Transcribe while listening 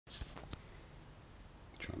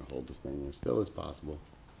hold this thing as still as possible.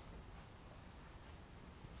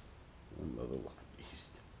 Another lot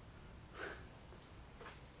beast.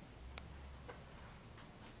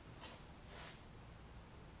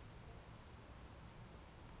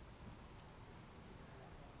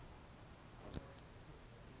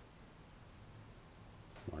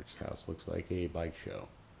 Mark's house looks like a bike show.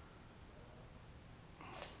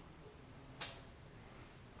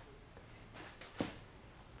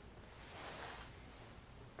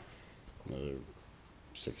 Another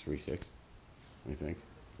 636, I think,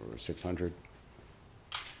 or 600.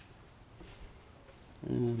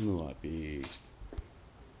 And the lot beast.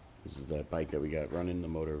 This is that bike that we got running. The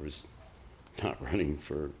motor was not running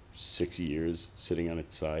for 6 years, sitting on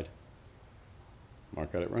its side.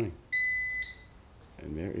 Mark got it running.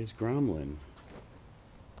 And there is Gromlin.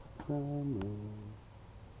 Gromlin.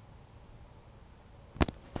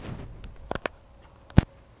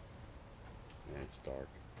 Yeah, it's dark.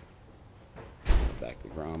 Back the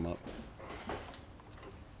Grom up.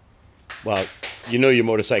 Well, you know your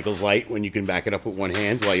motorcycle's light when you can back it up with one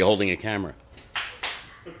hand while you're holding a camera.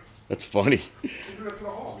 That's funny.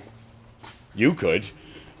 You could.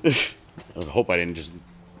 I hope I didn't just...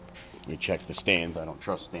 Let me check the stands. I don't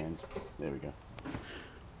trust stands. There we go.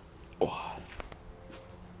 Oh.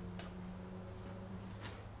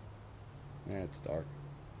 Yeah, it's dark.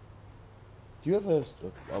 Do you have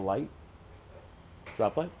a light?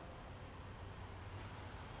 Drop light?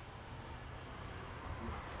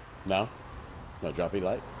 No? No droppy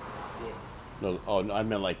light? Yeah. No, oh, no, I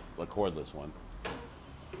meant like a cordless one.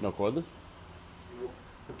 No cordless?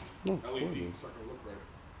 No, LED, cordless. It's not gonna look right.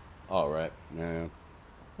 Oh, right. Yeah.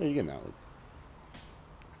 Well, you get an outlet.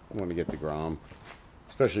 I want to get the Grom.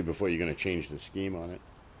 Especially before you're going to change the scheme on it.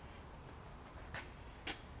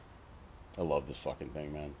 I love this fucking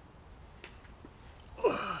thing, man.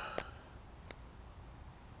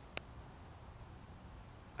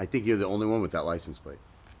 I think you're the only one with that license plate.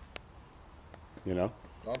 You know?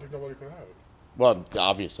 I don't think nobody can have it. Well,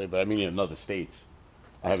 obviously, but I mean in other states.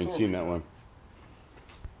 I haven't seen that one.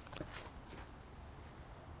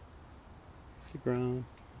 The Grom.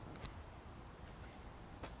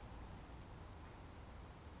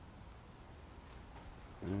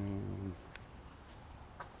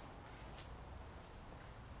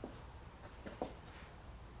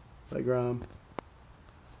 Bye, Grom.